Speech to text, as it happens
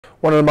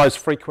One of the most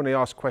frequently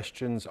asked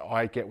questions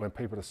I get when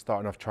people are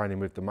starting off training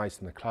with the mace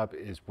and the club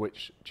is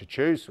which to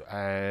choose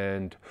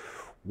and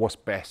what's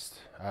best.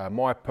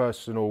 My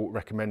personal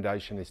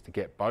recommendation is to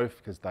get both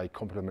because they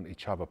complement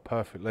each other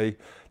perfectly.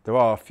 There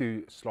are a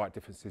few slight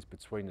differences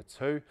between the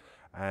two,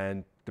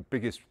 and the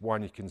biggest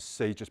one you can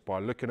see just by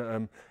looking at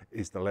them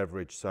is the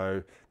leverage.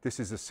 So this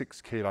is a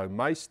 6 kilo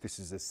mace, this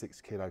is a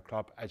 6 kilo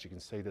club. As you can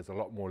see, there's a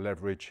lot more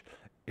leverage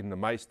in the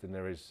mace than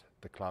there is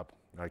the club,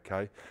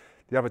 okay?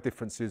 The other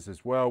difference is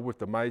as well with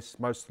the mace,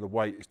 most of the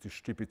weight is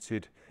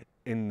distributed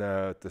in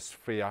the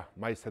sphere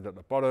mace head at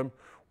the bottom,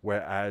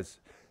 whereas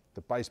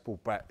the baseball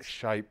bat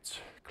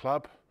shaped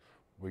club,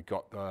 we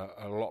got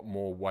a lot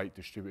more weight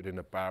distributed in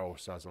the barrel,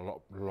 so it's a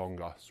lot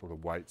longer sort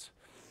of weight.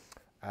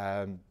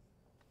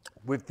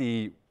 With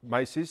the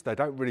maces, they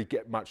don't really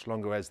get much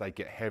longer as they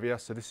get heavier.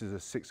 So this is a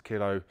 6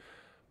 kilo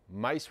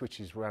mace, which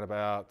is around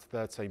about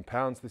 13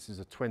 pounds. This is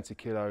a 20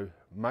 kilo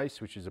mace,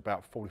 which is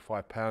about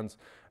 45 pounds.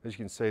 As you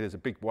can see, there's a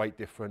big weight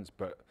difference,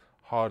 but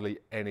hardly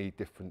any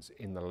difference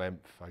in the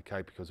length,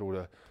 okay? Because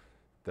all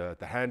the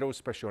handles,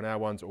 especially on our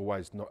ones, are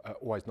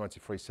always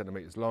 93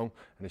 centimeters long,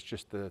 and it's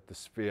just the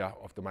sphere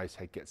of the mace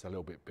head gets a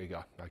little bit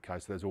bigger, okay?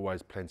 So there's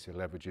always plenty of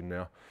leverage in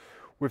there.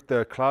 With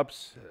the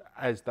clubs,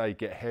 as they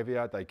get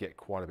heavier, they get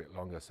quite a bit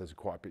longer. So there's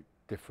quite a big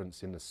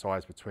difference in the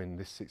size between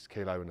this 6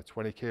 kilo and the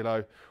 20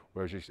 kilo,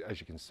 whereas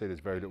as you can see, there's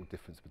very little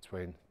difference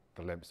between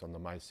the lengths on the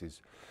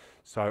maces.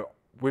 So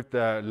with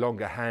the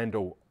longer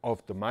handle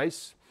of the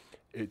mace,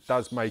 it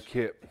does make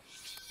it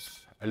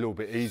a little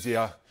bit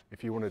easier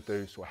if you want to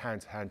do sort of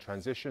hand-to-hand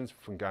transitions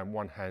from going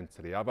one hand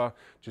to the other,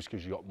 just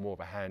because you've got more of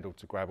a handle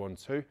to grab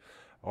onto.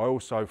 I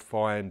also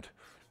find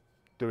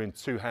doing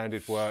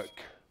two-handed work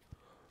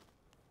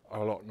a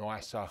lot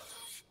nicer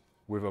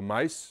with a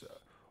mace.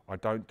 I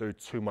don't do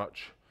too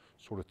much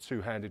sort of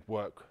two-handed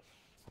work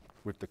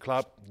with the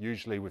club.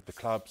 Usually with the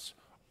clubs,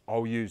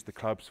 I'll use the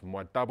clubs for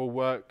my double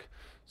work.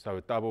 So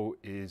a double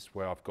is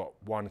where I've got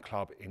one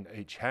club in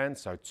each hand,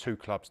 so two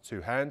clubs,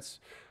 two hands,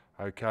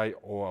 okay?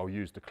 Or I'll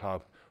use the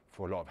club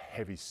for a lot of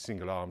heavy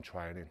single arm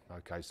training,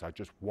 okay? So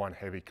just one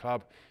heavy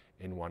club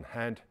in one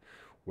hand,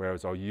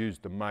 whereas I'll use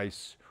the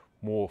mace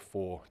more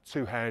for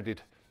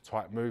two-handed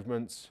type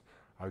movements,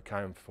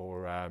 okay, and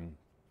for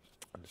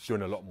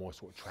doing a lot more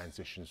sort of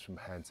transitions from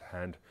hand to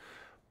hand.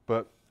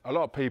 But a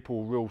lot of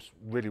people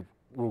really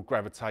will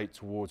gravitate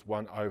towards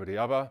one over the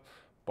other,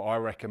 but I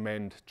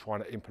recommend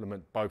trying to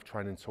implement both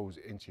training tools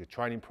into your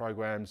training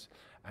programs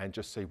and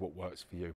just see what works for you.